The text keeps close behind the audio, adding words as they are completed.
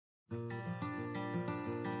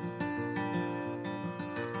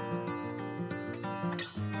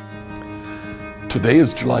Today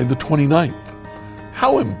is July the 29th.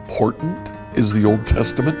 How important is the Old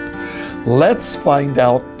Testament? Let's find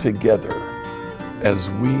out together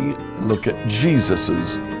as we look at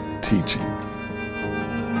Jesus' teaching.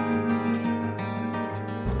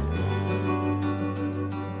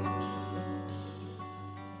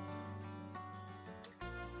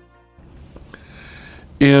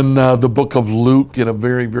 In the book of Luke, in a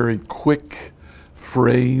very, very quick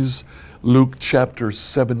phrase, Luke chapter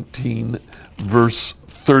 17, verse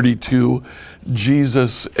 32,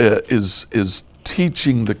 Jesus is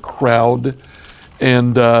teaching the crowd,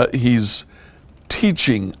 and he's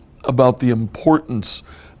teaching about the importance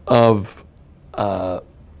of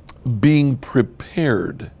being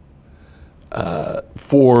prepared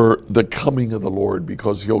for the coming of the Lord,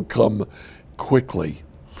 because he'll come quickly.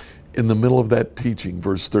 In the middle of that teaching,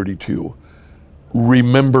 verse 32,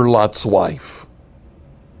 remember Lot's wife.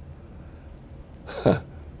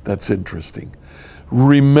 That's interesting.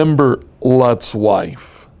 Remember Lot's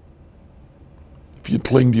wife. If you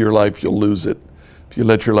cling to your life, you'll lose it. If you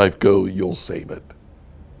let your life go, you'll save it.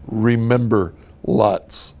 Remember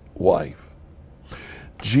Lot's wife.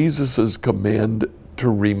 Jesus' command to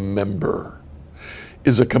remember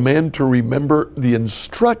is a command to remember the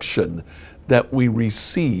instruction that we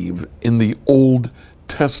receive in the Old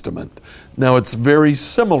Testament. Now, it's very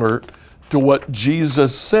similar to what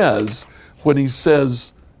Jesus says when he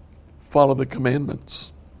says, follow the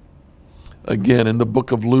commandments. Again, in the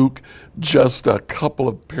book of Luke, just a couple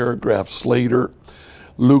of paragraphs later,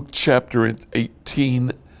 Luke chapter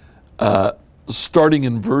 18, starting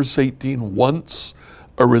in verse 18, once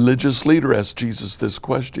a religious leader asked Jesus this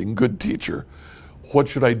question, good teacher, what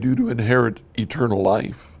should I do to inherit eternal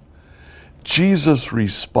life? Jesus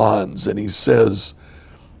responds and he says,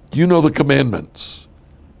 you know the commandments.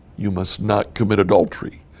 You must not commit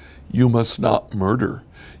adultery. You must not murder.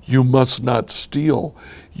 You must not steal.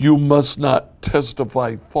 You must not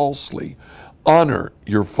testify falsely. Honor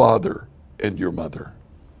your father and your mother.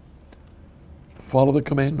 Follow the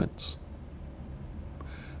commandments.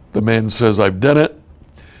 The man says, I've done it.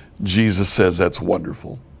 Jesus says, that's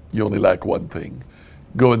wonderful. You only lack one thing.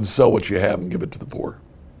 Go and sell what you have and give it to the poor.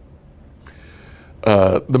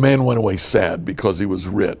 The man went away sad because he was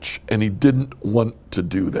rich, and he didn't want to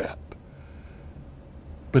do that.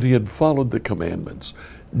 But he had followed the commandments.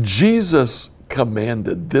 Jesus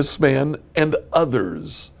commanded this man and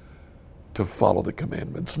others to follow the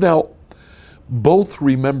commandments. Now, both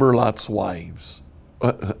remember Lot's wife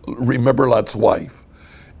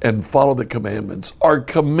and follow the commandments are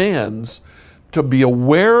commands to be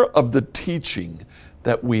aware of the teaching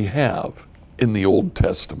that we have in the Old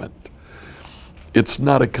Testament. It's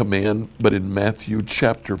not a command, but in Matthew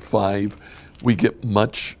chapter 5, we get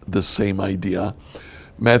much the same idea.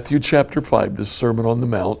 Matthew chapter 5, the Sermon on the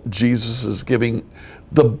Mount, Jesus is giving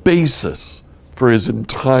the basis for his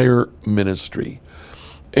entire ministry.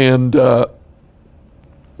 And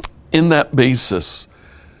in that basis,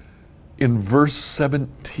 in verse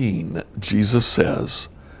 17, Jesus says,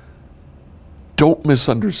 don't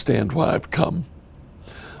misunderstand why I've come.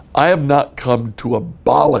 I have not come to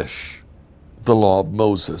abolish the law of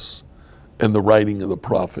Moses and the writing of the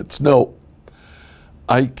prophets. No,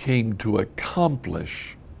 I came to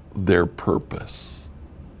accomplish their purpose.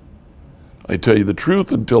 I tell you the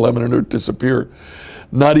truth, until heaven and earth disappear,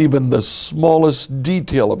 not even the smallest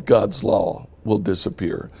detail of God's law will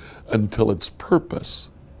disappear until its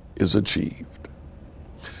purpose is achieved.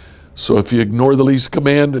 So if you ignore the least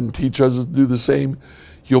command and teach others to do the same,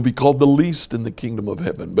 you'll be called the least in the kingdom of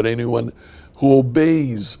heaven. But anyone who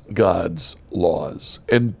obeys God's laws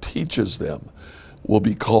and teaches them will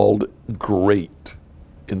be called great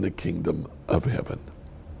in the kingdom of heaven.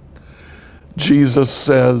 Jesus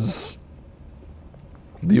says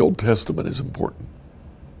the Old Testament is important.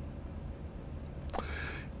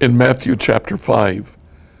 In Matthew chapter 5,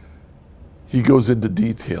 he goes into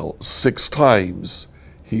detail. 6 times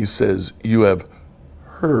he says, you have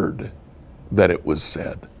heard that it was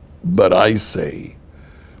said, but I say.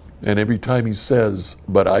 And every time he says,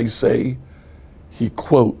 but I say, he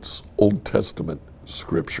quotes Old Testament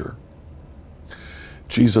scripture.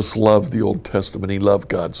 Jesus loved the Old Testament. He loved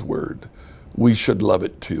God's word. We should love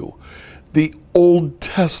it too. The Old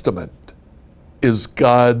Testament is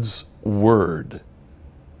God's word,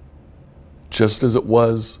 just as it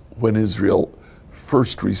was when Israel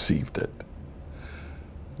first received it.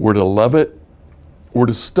 We're to love it, we're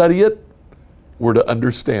to study it, we're to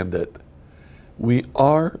understand it. We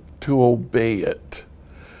are to obey it,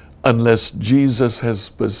 unless Jesus has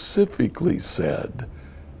specifically said,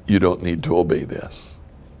 you don't need to obey this.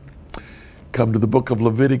 Come to the book of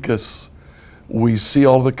Leviticus, We see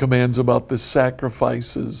all the commands about the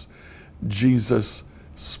sacrifices. Jesus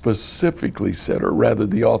specifically said, or rather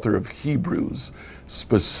the author of Hebrews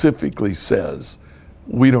specifically says,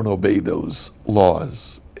 we don't obey those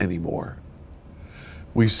laws anymore.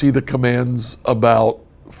 We see the commands about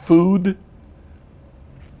food.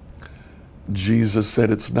 Jesus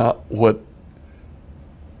said it's not what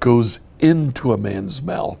goes into a man's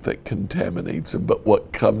mouth that contaminates him, but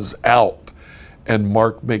what comes out. And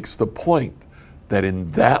Mark makes the point that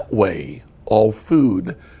in that way, all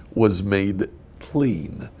food was made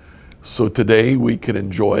clean. So today we can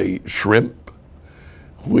enjoy shrimp,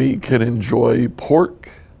 we can enjoy pork,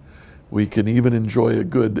 we can even enjoy a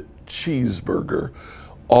good cheeseburger,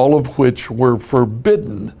 all of which were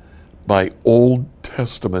forbidden by Old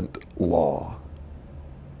Testament law.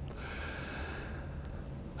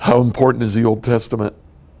 How important is the Old Testament?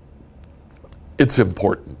 It's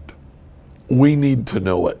important. We need to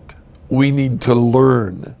know it. We need to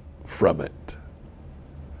learn from it.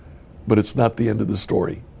 But it's not the end of the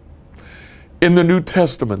story. In the New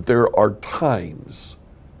Testament, there are times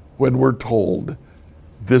when we're told,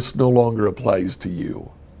 this no longer applies to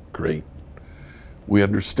you. Great. We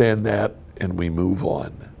understand that and we move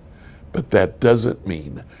on. But that doesn't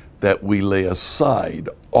mean that we lay aside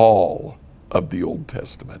all of the Old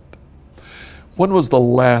Testament. When was the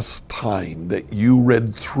last time that you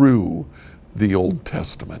read through the Old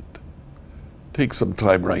Testament? Take some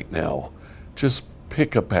time right now. Just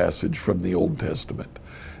pick a passage from the Old Testament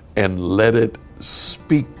and let it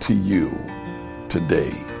speak to you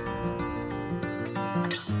today.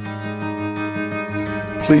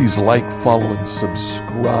 Please like, follow, and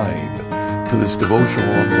subscribe to this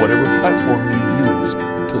devotional on whatever platform you use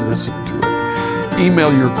to listen to it.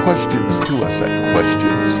 Email your questions to us at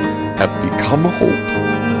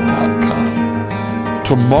questions@becomehope.com.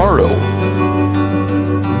 Tomorrow,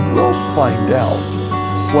 we'll find out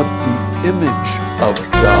what the image of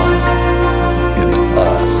God